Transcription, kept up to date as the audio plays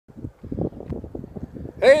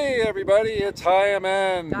Hey everybody, it's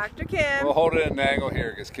Hi-Man. Dr. Kim. We'll hold it at an angle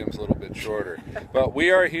here because Kim's a little bit shorter. But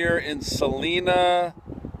we are here in Salina,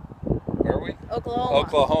 where are we?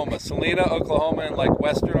 Oklahoma. Salina, Oklahoma, and like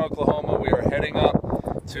western Oklahoma. We are heading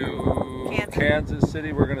up to Kansas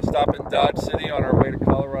City. We're going to stop in Dodge City on our way to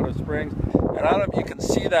Colorado Springs. And I don't know if you can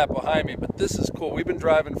see that behind me, but this is cool. We've been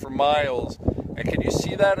driving for miles. And can you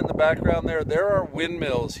see that in the background there? There are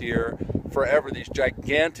windmills here forever, these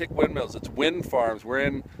gigantic windmills. It's wind farms. We're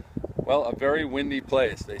in, well, a very windy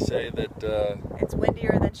place. They say that it's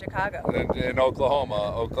windier than Chicago. In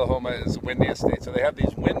Oklahoma. Oklahoma is the windiest state. So they have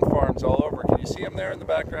these wind farms all over. Can you see them there in the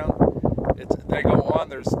background? They go on.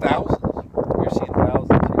 There's thousands. We're seeing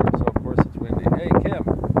thousands here. So of course it's windy. Hey Kim,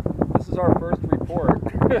 this is our first report.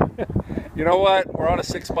 You know what? We're on a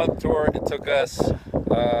 6-month tour. It took us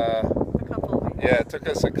it took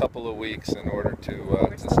us a couple of weeks in order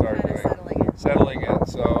to start doing settling in.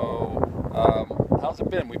 So, how's it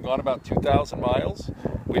been? We've gone about 2,000 miles.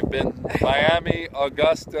 We've been Miami,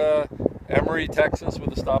 Augusta, Emory, Texas,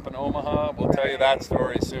 with a stop in Omaha. We'll tell you that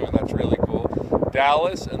story soon. That's really cool.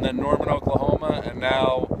 Dallas, and then Norman, Oklahoma, and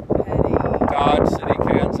now Dodge City,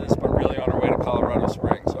 Kansas, but really on our way to Colorado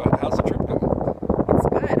Springs. So, how's the trip going? It's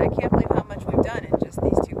good. I can't believe how much we've done in just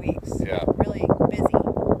these 2 weeks. Yeah. Really busy.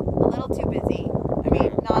 A little too busy. I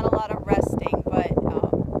mean, not a lot of resting, but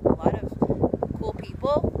a lot of cool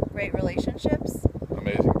people, great relationships.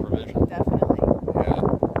 Amazing provision. Definitely. Yeah.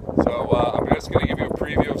 So I'm just going to give you a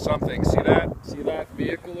preview of something. See that? See that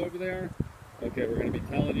vehicle over there? Okay, we're going to be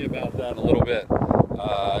telling you about that in a little bit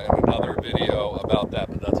in another video about that,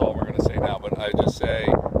 but that's all we're going to say now. But I just say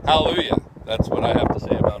hallelujah. That's what I have to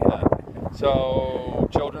say about that. So,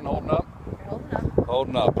 children holding up? You're holding up.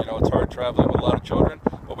 Holding up. You know, it's hard traveling with a lot of children.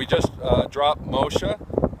 But we just dropped Moshe,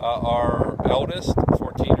 our eldest,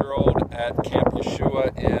 14-year-old, at Camp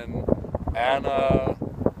Yeshua in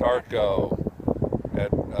Anadarko.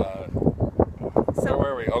 Where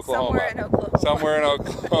were we? Oklahoma. Somewhere in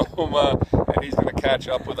Oklahoma. And he's going to catch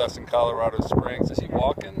up with us in Colorado Springs. Is he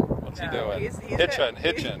walking? What's he doing? He's hitching.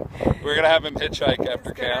 We're going to have him hitchhike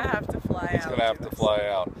after camp. He's going to have to fly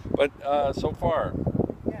out. But so far,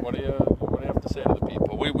 what do you have to say to the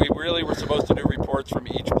people? We really were supposed to do reports from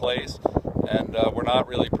each place, and we're not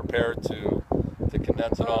really prepared to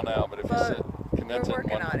condense it all now. But if you sit, condense it in one. We're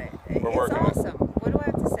working on it. We're working on it. It's awesome. What do I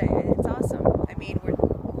have to say? It's awesome. I mean,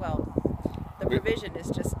 the provision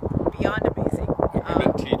is just beyond amazing. And we've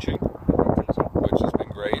been teaching, which has been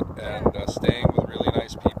great, and staying with really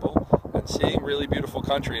nice people, and seeing really beautiful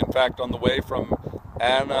country. In fact, on the way from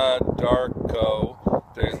Anadarko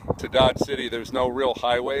to Dodge City, there's no real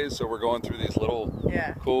highways, so we're going through these little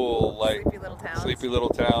cool, like sleepy little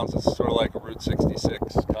towns. It's sort of like a Route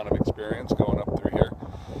 66 kind of experience going up through here.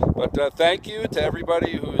 But thank you to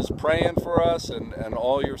everybody who's praying for us and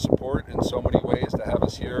all your support in so many ways to have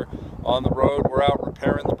us here on the road. We're out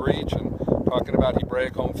repairing the breach and talking about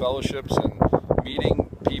Hebraic home fellowships and meeting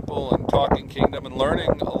people and talking kingdom and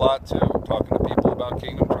learning a lot too, talking to people about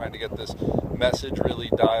kingdom, trying to get this message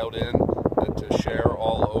really dialed in to share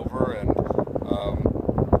all over. And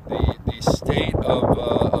the state of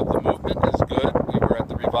the movement is good. We were at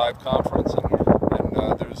the Revive conference, and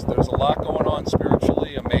there's a lot going on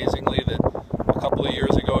spiritually, amazingly, that a couple of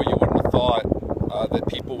years ago you wouldn't have thought that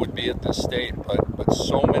people would be at this state, but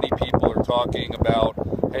so many people are talking about,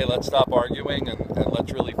 hey, let's stop arguing and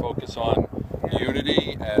let's really focus on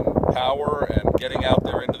unity and power and getting out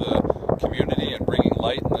there into the community and bringing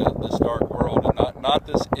light in this dark world, and not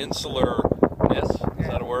this insularness, is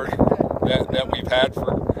that a word, that we've had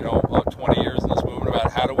for 20 years in this movement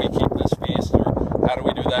about how do we keep this feast or how do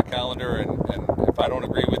we do that calendar, and if I don't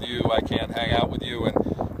agree with you, I can't hang out with you. And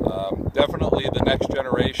definitely the next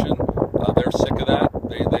generation, they're sick of that.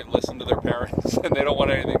 They listen to their parents and they don't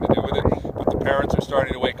want anything to do with it, but the parents are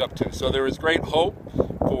starting to wake up too. So there is great hope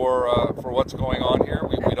for what's going on here.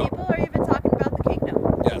 People are even talking about the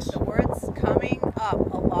kingdom. Yes. The word's coming up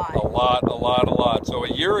a lot. A lot. So a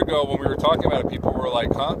year ago when we were talking about it, people were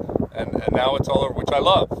like, huh? And now it's all over, which I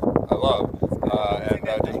love. And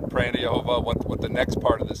just praying to Jehovah what the next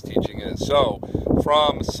part of this teaching is. So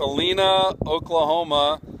from Salina,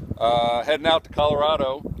 Oklahoma, heading out to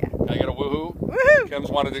Colorado. Yeah. Can I get a woohoo? Woohoo!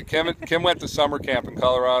 Kim went to summer camp in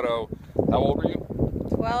Colorado. How old were you?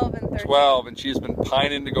 12 and 13. 12, and she's been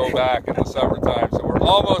pining to go back in the summertime, so we're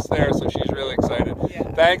almost there, so she's really excited.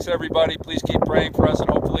 Yeah. Thanks everybody. Please keep praying for us, and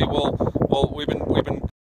hopefully we've been